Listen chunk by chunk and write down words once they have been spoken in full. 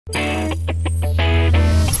It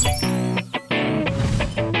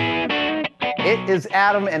is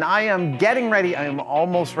Adam, and I am getting ready. I am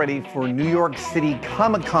almost ready for New York City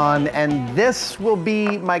Comic-Con, and this will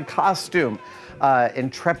be my costume.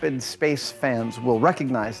 Intrepid space fans will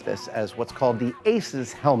recognize this as what's called the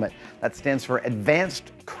ACES helmet. That stands for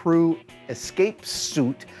Advanced Crew Escape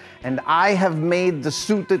Suit. And I have made the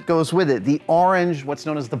suit that goes with it, the orange, what's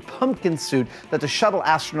known as the pumpkin suit that the shuttle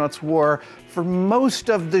astronauts wore for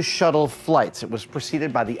most of the shuttle flights. It was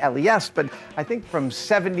preceded by the LES, but I think from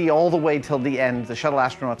 70 all the way till the end, the shuttle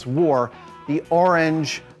astronauts wore the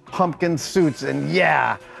orange pumpkin suits. And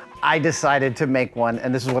yeah, I decided to make one,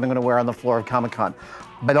 and this is what I'm gonna wear on the floor of Comic-Con.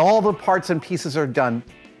 But all the parts and pieces are done.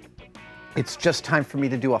 It's just time for me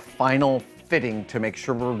to do a final fitting to make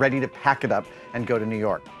sure we're ready to pack it up and go to New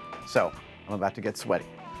York. So I'm about to get sweaty.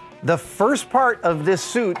 The first part of this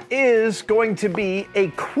suit is going to be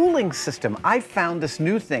a cooling system. I found this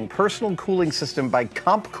new thing, personal cooling system by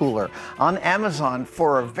Comp Cooler on Amazon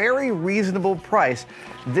for a very reasonable price.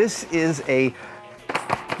 This is a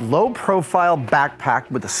low-profile backpack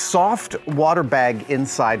with a soft water bag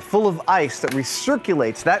inside full of ice that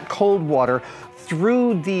recirculates that cold water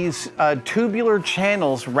through these tubular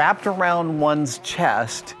channels wrapped around one's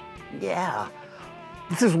chest. Yeah.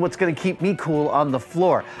 This is what's gonna keep me cool on the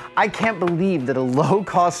floor. I can't believe that a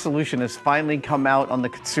low-cost solution has finally come out on the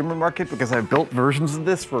consumer market, because I've built versions of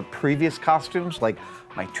this for previous costumes, like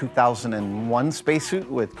my 2001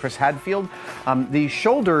 spacesuit with Chris Hadfield. The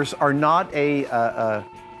shoulders are not an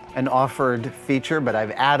offered feature, but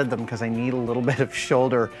I've added them because I need a little bit of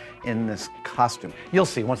shoulder in this costume. You'll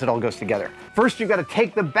see once it all goes together. First, you've got to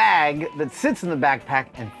take the bag that sits in the backpack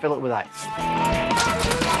and fill it with ice.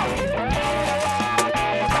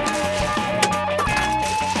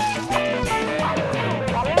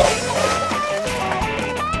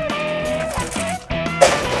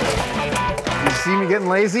 See me getting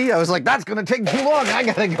lazy? I was like, that's gonna take too long. I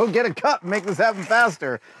gotta go get a cup and make this happen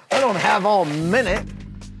faster. I don't have all minute.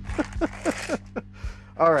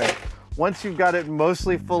 All right, once you've got it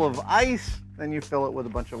mostly full of ice, then you fill it with a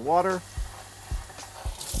bunch of water.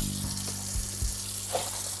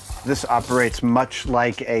 This operates much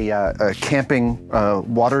like a camping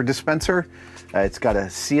water dispenser. It's got a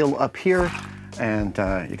seal up here, and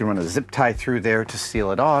you can run a zip tie through there to seal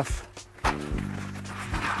it off.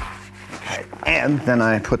 And then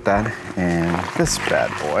I put that in this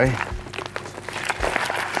bad boy.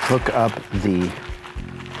 Hook up the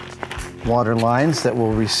water lines that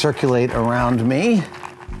will recirculate around me.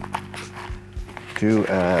 Do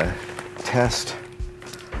a test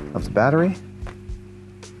of the battery.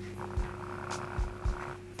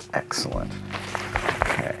 Excellent.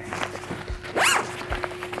 Okay.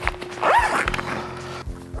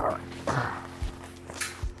 All right.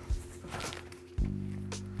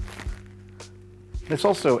 This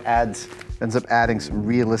also ends up adding some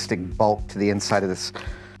realistic bulk to the inside of this.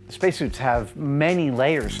 Spacesuits have many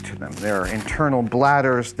layers to them. There are internal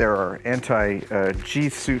bladders, there are anti-G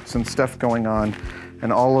suits and stuff going on,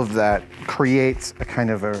 and all of that creates a kind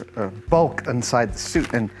of a bulk inside the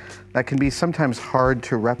suit, and that can be sometimes hard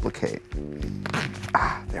to replicate.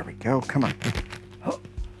 Ah, there we go, come on.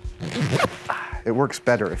 It works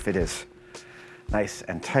better if it is nice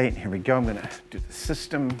and tight. Here we go, I'm gonna do the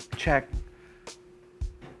system check.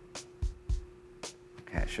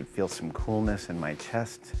 Okay, I should feel some coolness in my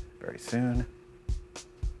chest very soon.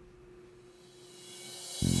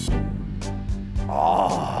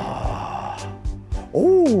 Oh,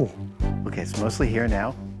 okay, it's mostly here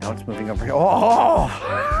now. Now it's moving over here. Oh,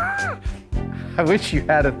 I wish you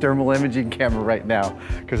had a thermal imaging camera right now,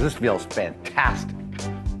 because this feels fantastic.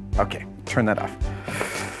 Okay, turn that off.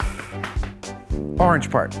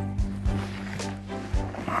 Orange part.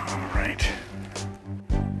 All right.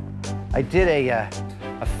 I did a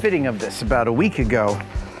fitting of this about a week ago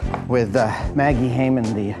with Maggie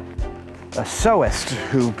Heyman, the sewist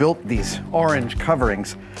who built these orange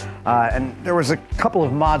coverings. And there was a couple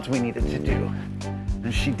of mods we needed to do,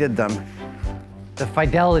 and she did them. The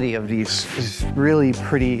fidelity of these is really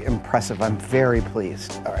pretty impressive. I'm very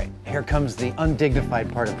pleased. All right, here comes the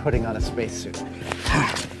undignified part of putting on a spacesuit.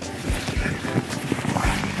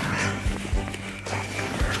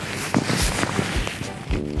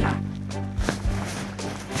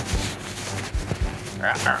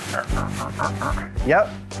 Yep.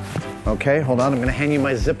 Okay, hold on. I'm gonna hand you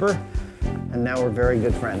my zipper, and now we're very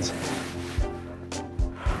good friends.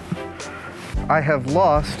 I have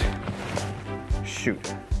lost.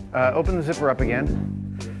 Shoot. Open the zipper up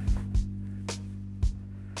again.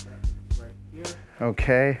 Right here.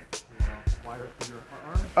 Okay. Wire through your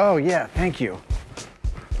arm. Oh yeah, thank you.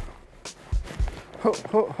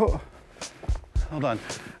 Hold on.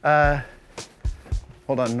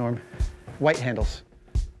 Hold on, Norm. White handles.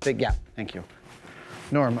 Big gap. Thank you.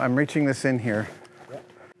 Norm, I'm reaching this in here. Yep.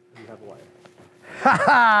 You have a wire. Ha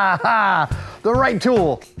ha ha! The right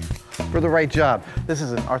tool for the right job. This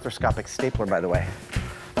is an arthroscopic stapler, by the way.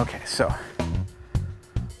 Okay, so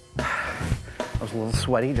I was a little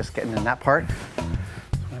sweaty just getting in that part. So I'm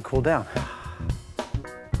gonna cool down.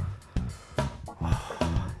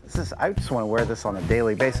 I just want to wear this on a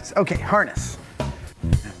daily basis. Okay, harness.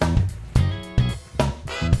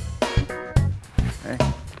 Okay,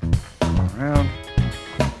 around.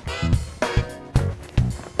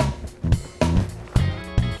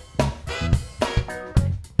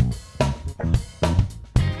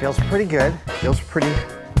 Feels pretty good. Feels pretty.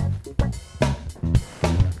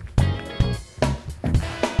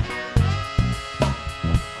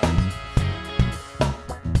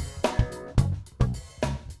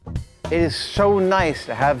 It is so nice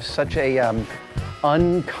to have such a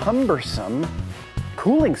uncumbersome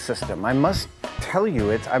cooling system. I must tell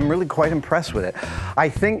you, I'm really quite impressed with it. I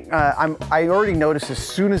think I already noticed as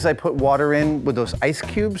soon as I put water in with those ice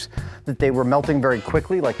cubes that they were melting very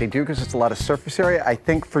quickly, like they do because it's a lot of surface area. I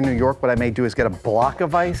think for New York, what I may do is get a block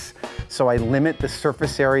of ice, so I limit the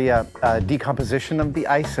surface area decomposition of the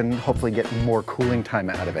ice and hopefully get more cooling time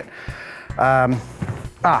out of it.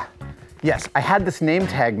 Yes, I had this name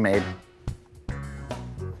tag made,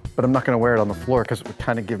 but I'm not gonna wear it on the floor because it would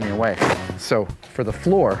kind of give me away. So for the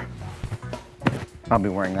floor, I'll be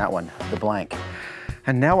wearing that one, the blank.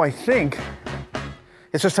 And now I think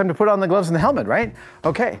it's just time to put on the gloves and the helmet, right?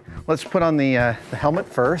 Okay, let's put on the helmet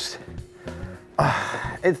first.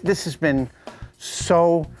 This has been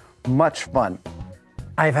so much fun.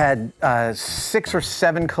 I've had 6 or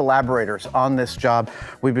 7 collaborators on this job.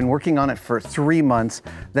 We've been working on it for 3 months.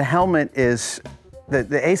 The helmet is,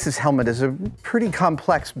 the ACES helmet is a pretty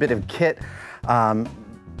complex bit of kit.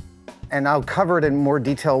 And I'll cover it in more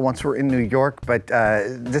detail once we're in New York, but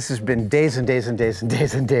this has been days and days and days and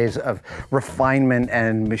days and days of refinement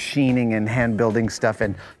and machining and hand building stuff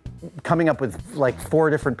and coming up with like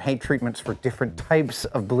 4 different paint treatments for different types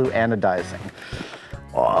of blue anodizing.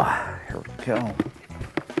 Oh, here we go.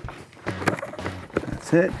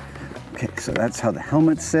 That's it. Okay, so that's how the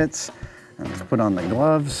helmet sits. And let's put on the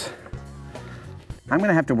gloves. I'm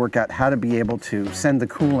gonna have to work out how to be able to send the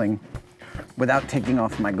cooling without taking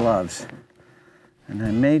off my gloves. And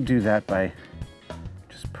I may do that by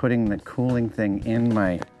just putting the cooling thing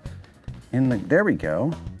there we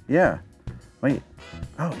go. Yeah, wait,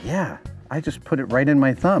 oh yeah, I just put it right in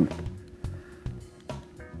my thumb.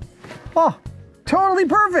 Oh, totally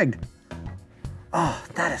perfect. Oh,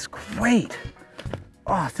 that is great.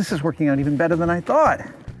 Oh, this is working out even better than I thought.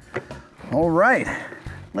 All right,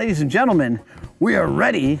 ladies and gentlemen, we are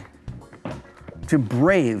ready to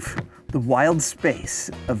brave the wild space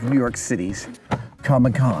of New York City's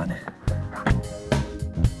Comic-Con.